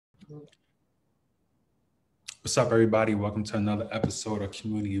What's up, everybody? Welcome to another episode of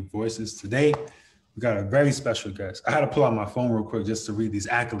Community Voices. Today, we got a very special guest. I had to pull out my phone real quick just to read these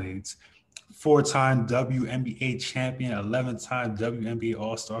accolades. 4-time WNBA champion, 11-time WNBA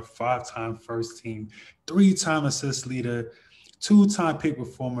All-Star, 5-time first team, 3-time assist leader, 2-time peak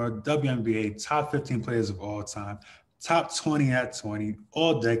performer, WNBA top 15 players of all time, top 20 at 20,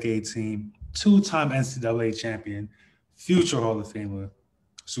 all-decade team, 2-time NCAA champion, future Hall of Famer,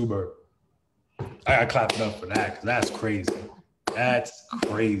 Sue Bird. I gotta clap it up for that because that's crazy. That's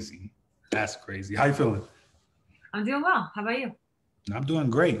crazy. That's crazy. How you feeling? I'm doing well. How about you? I'm doing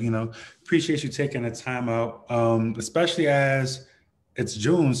great. Appreciate you taking the time out, especially as it's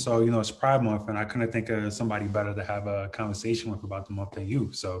June. So, it's Pride Month, and I couldn't think of somebody better to have a conversation with about the month than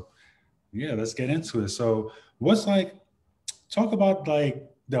you. So, yeah, let's get into it. So, talk about the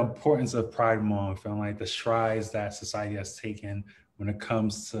importance of Pride Month and the strides that society has taken when it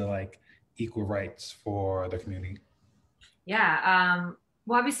comes to equal rights for the community. Yeah.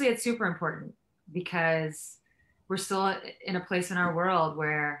 Well, obviously, it's super important because we're still in a place in our world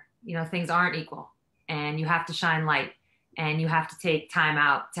where, things aren't equal and you have to shine light and you have to take time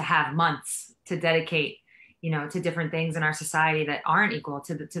out to have months to dedicate, to different things in our society that aren't equal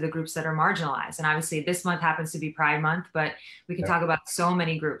to the groups that are marginalized. And obviously, this month happens to be Pride Month, but we can talk about so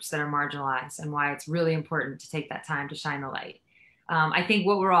many groups that are marginalized and why it's really important to take that time to shine the light. I think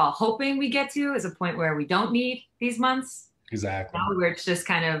what we're all hoping we get to is a point where we don't need these months. Exactly. Where it's just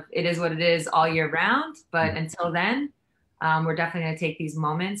it is what it is all year round. But until then, we're definitely going to take these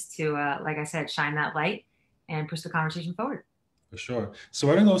moments to, like I said, shine that light and push the conversation forward. For sure. So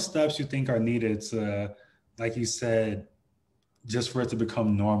what are those steps you think are needed to, like you said, just for it to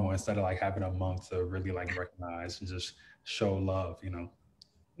become normal instead of having a month to really recognize and just show love,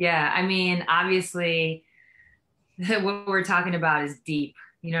 Yeah. I mean, obviously, what we're talking about is deep.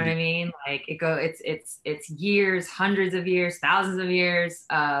 You know what I mean? It's years, hundreds of years, thousands of years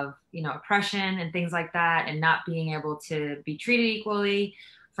of, oppression and things like that, and not being able to be treated equally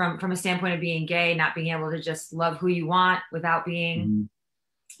from a standpoint of being gay, not being able to just love who you want without being,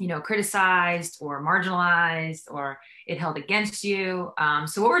 criticized or marginalized or it held against you.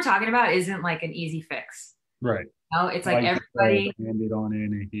 So what we're talking about isn't an easy fix. Right. It's everybody landed on it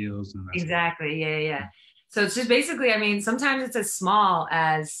and it heals. And exactly. Yeah. So it's just basically, I mean, sometimes it's as small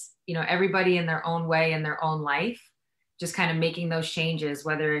as, everybody in their own way in their own life, just kind of making those changes,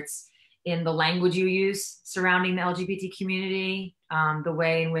 whether it's in the language you use surrounding the LGBT community, the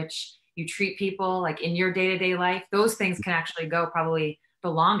way in which you treat people, in your day-to-day life, those things can actually go probably the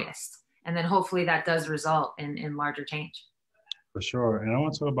longest. And then hopefully that does result in larger change. For sure. And I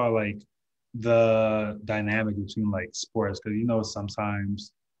want to talk about the dynamic between sports, because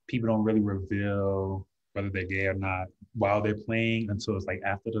sometimes people don't really reveal whether they're gay or not while they're playing until it's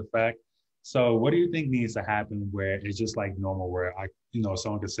after the fact. So what do you think needs to happen where it's just normal, where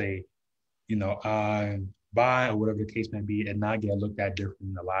someone could say, I'm bi or whatever the case may be, and not get looked at different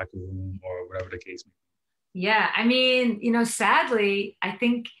in the locker room or whatever the case may be? Yeah. I mean, sadly, I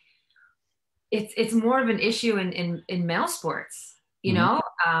think it's more of an issue in male sports. We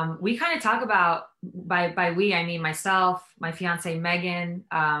kind of talk about by we, I mean myself, my fiance Megan.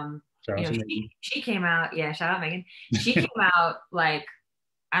 She came out. Yeah, shout out Megan. She came out I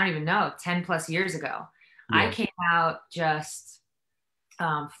don't even know, 10 plus years ago. Yeah. I came out just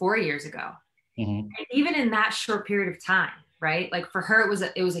 4 years ago. And even in that short period of time, right? For her,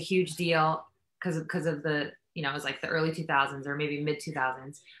 it was a huge deal because of the, it was the early 2000s or maybe mid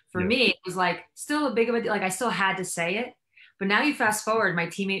 2000s. For me, it was still a big of a deal. I still had to say it. But now you fast forward, my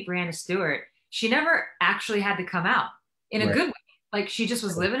teammate Brianna Stewart, she never actually had to come out in a good way. She just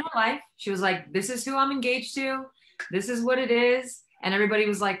was living her life. She was like, this is who I'm engaged to. This is what it is. And everybody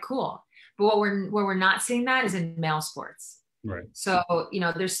was cool. But what we're not seeing that is in male sports. Right. So,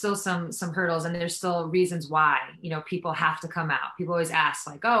 there's still some hurdles and there's still reasons why, people have to come out. People always ask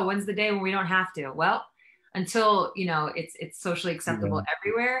oh, when's the day when we don't have to? Well, until, it's socially acceptable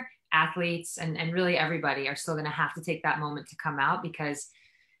everywhere, athletes and really everybody are still going to have to take that moment to come out because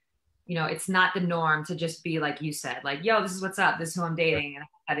it's not the norm to just be like you said, yo, this is what's up. This is who I'm dating. And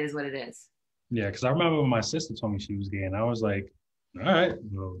that is what it is. Yeah. Cause I remember when my sister told me she was gay and I was like, all right.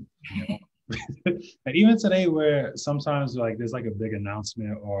 Well, and even today where sometimes there's a big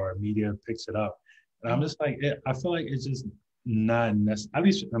announcement or media picks it up. And I'm just I feel it's just not necessary, at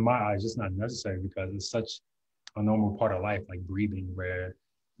least in my eyes, just not necessary because it's such a normal part of life, breathing, where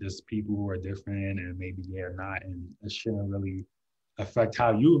there's people who are different and maybe gay or not. And it shouldn't really affect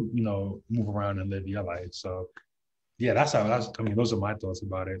how you move around and live your life. So yeah, those are my thoughts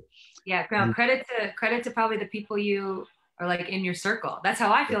about it. Yeah, credit to probably the people you or like in your circle. That's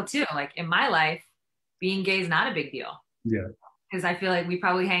how I feel too. Like in my life, being gay is not a big deal. Yeah. Because I feel like we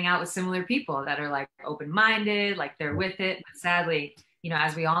probably hang out with similar people that are like open-minded, like they're with it. But sadly,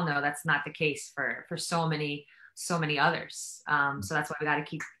 as we all know, that's not the case for so many others. So that's why we got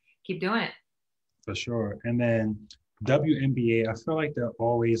to keep doing it. For sure. And then WNBA, I feel like they're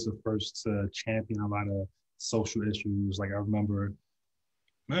always the first to champion a lot of social issues. Like I remember,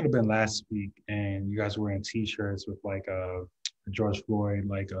 might have been last week, and you guys were wearing T-shirts with like George Floyd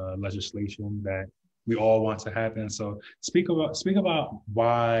legislation that we all want to happen. So speak about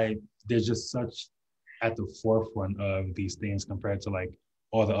why they're just such at the forefront of these things compared to like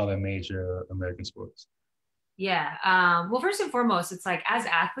all the other major American sports. Yeah. Well, first and foremost, it's like as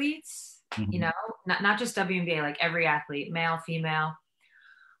athletes, Mm-hmm. not just WNBA, like every athlete, male, female,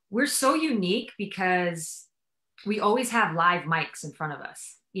 we're so unique because we always have live mics in front of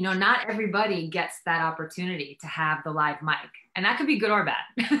us. Not everybody gets that opportunity to have the live mic, and that could be good or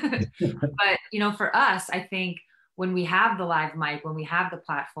bad. But, for us, I think when we have the live mic, when we have the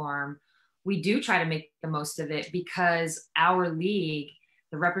platform, we do try to make the most of it because our league,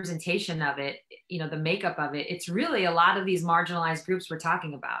 the representation of it, the makeup of it, it's really a lot of these marginalized groups we're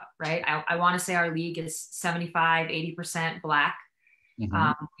talking about, right? I want to say our league is 75, 80% Black.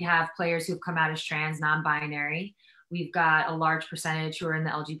 Mm-hmm. We have players who've come out as trans, non-binary. We've got a large percentage who are in the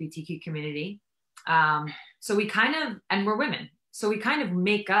LGBTQ community. So and we're women. So we kind of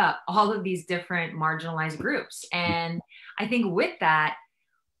make up all of these different marginalized groups. And I think with that,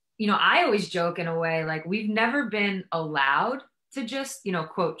 I always joke in a way, like we've never been allowed to just,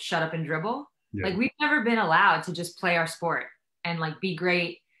 quote, shut up and dribble. Yeah. Like we've never been allowed to just play our sport and like be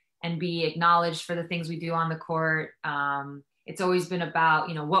great and be acknowledged for the things we do on the court. It's always been about,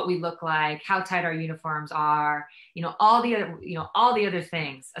 what we look like, how tight our uniforms are, all the other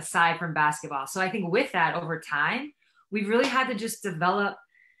things aside from basketball. So I think with that over time, we've really had to just develop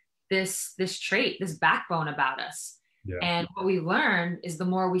this trait, this backbone about us. Yeah. And what we learned is the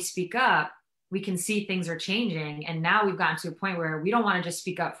more we speak up, we can see things are changing. And now we've gotten to a point where we don't want to just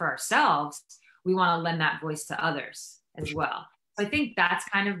speak up for ourselves. We want to lend that voice to others as well. So I think that's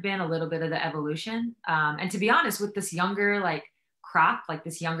kind of been a little bit of the evolution. And to be honest, with this younger crop, like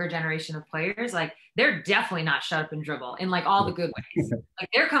this younger generation of players, like they're definitely not shut up and dribble in like all the good ways. Like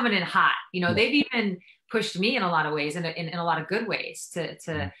they're coming in hot. They've even pushed me in a lot of ways, in a lot of good ways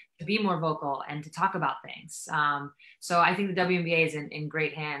to be more vocal and to talk about things. So I think the WNBA is in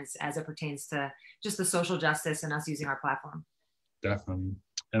great hands as it pertains to just the social justice and us using our platform. Definitely.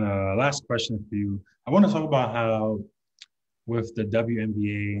 And last question for you. I want to talk about how with the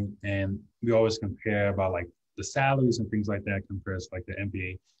WNBA, and we always compare about like the salaries and things like that compared to like the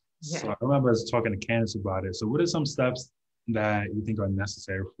NBA. Yeah. So I remember I was talking to Candace about it. So what are some steps that you think are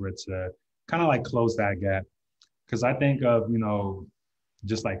necessary for it to kind of like close that gap? Because I think of,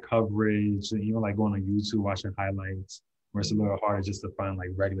 just like coverage and even like going on YouTube, watching highlights, where it's a little harder just to find like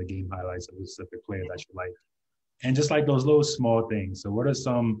regular game highlights of a specific player that you like. And just like those little small things. So what are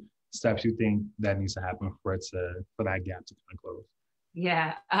some steps you think that needs to happen for that gap to kind of close?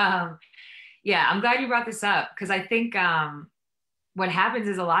 Yeah. Yeah, I'm glad you brought this up because I think what happens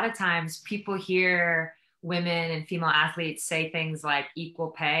is a lot of times people hear women and female athletes say things like equal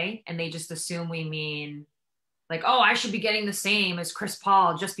pay, and they just assume we mean like, oh, I should be getting the same as Chris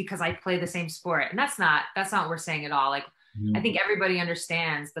Paul just because I play the same sport. And that's not what we're saying at all. Like, I think everybody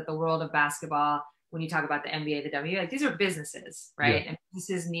understands that the world of basketball, when you talk about the NBA, the W, like these are businesses, right? Yeah. And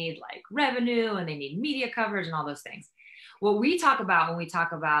businesses need like revenue and they need media coverage and all those things. What we talk about when we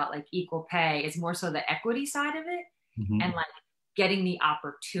talk about like equal pay is more so the equity side of it and like getting the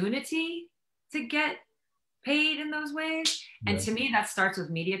opportunity to get paid in those ways. And to me, that starts with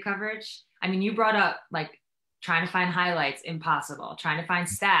media coverage. I mean, you brought up like trying to find highlights, impossible. Trying to find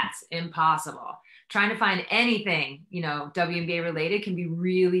stats, impossible. Trying to find anything, WNBA related can be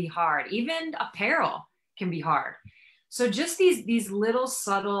really hard. Even apparel can be hard. So just these little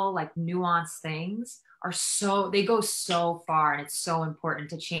subtle, like nuanced things they go so far, and it's so important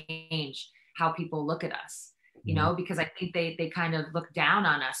to change how people look at us, because I think they kind of look down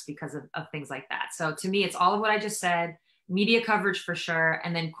on us because of things like that. So to me, it's all of what I just said, media coverage for sure,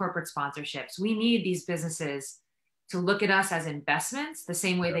 and then corporate sponsorships. We need these businesses to look at us as investments the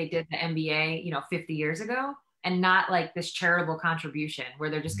same way they did the NBA, 50 years ago, and not like this charitable contribution where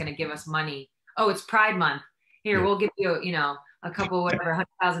they're just going to give us money. Oh, it's Pride Month. Here, we'll give you, a couple, whatever,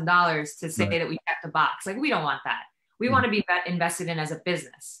 $100,000 to say that we checked the box. Like, we don't want that. We want to be invested in as a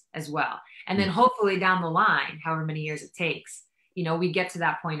business as well. And then hopefully down the line, however many years it takes, we get to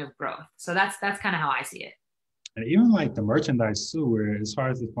that point of growth. So that's kind of how I see it. And even like the merchandise too, where it's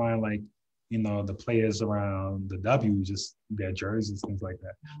hard to find like the players around the W, just their jerseys, things like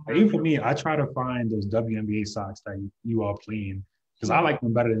that. Like, even for me, I try to find those WNBA socks that you all playing because I like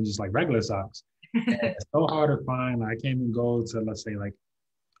them better than just like regular socks. And it's so hard to find. Like, I can't even go to, let's say, like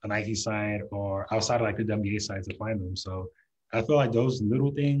a Nike site or outside of like the WNBA site to find them. So I feel like those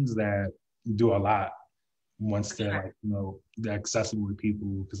little things that do a lot once they're like, they're accessible to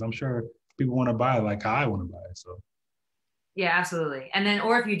people, because I'm sure people want to buy it like how I want to buy it. So Yeah, absolutely. And then,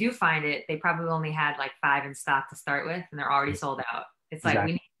 or if you do find it, they probably only had like 5 in stock to start with, and they're already sold out. It's like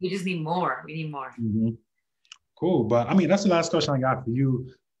exactly. we just need more. We need more. Mm-hmm. Cool. But I mean, that's the last question I got for you.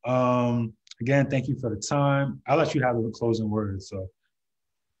 Again, thank you for the time. I'll let you have the closing words. So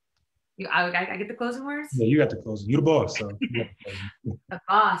I get the closing words? yeah, you got the closing. You're the boss. So the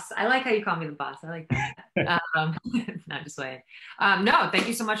boss. I like how you call me the boss. I like that. Not just way. No, thank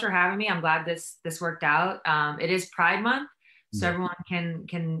you so much for having me. I'm glad this worked out. It is Pride Month, so everyone can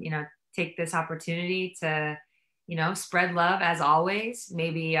take this opportunity to spread love as always.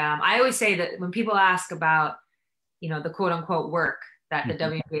 Maybe I always say that when people ask about the quote unquote work that the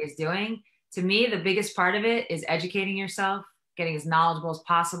WNBA is doing, to me the biggest part of it is educating yourself, getting as knowledgeable as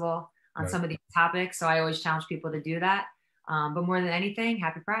possible on some of these topics. So I always challenge people to do that. But more than anything,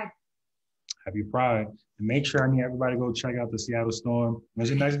 happy Pride. Happy Pride. And make sure everybody go check out the Seattle Storm. When's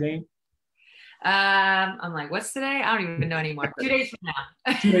your next game? I'm like, what's today? I don't even know anymore. 2 days from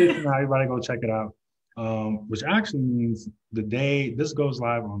now. 2 days from now, everybody go check it out. Which actually means the day this goes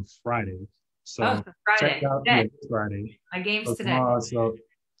live on Friday. So Friday. Check out Friday. My game's so today. Tomorrow, so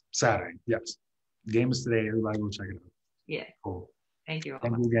Saturday. Yes. Game is today. Everybody go check it out. Yeah. Cool. Thank you.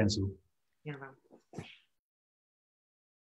 Thank you again, Sue. Yeah, no problem.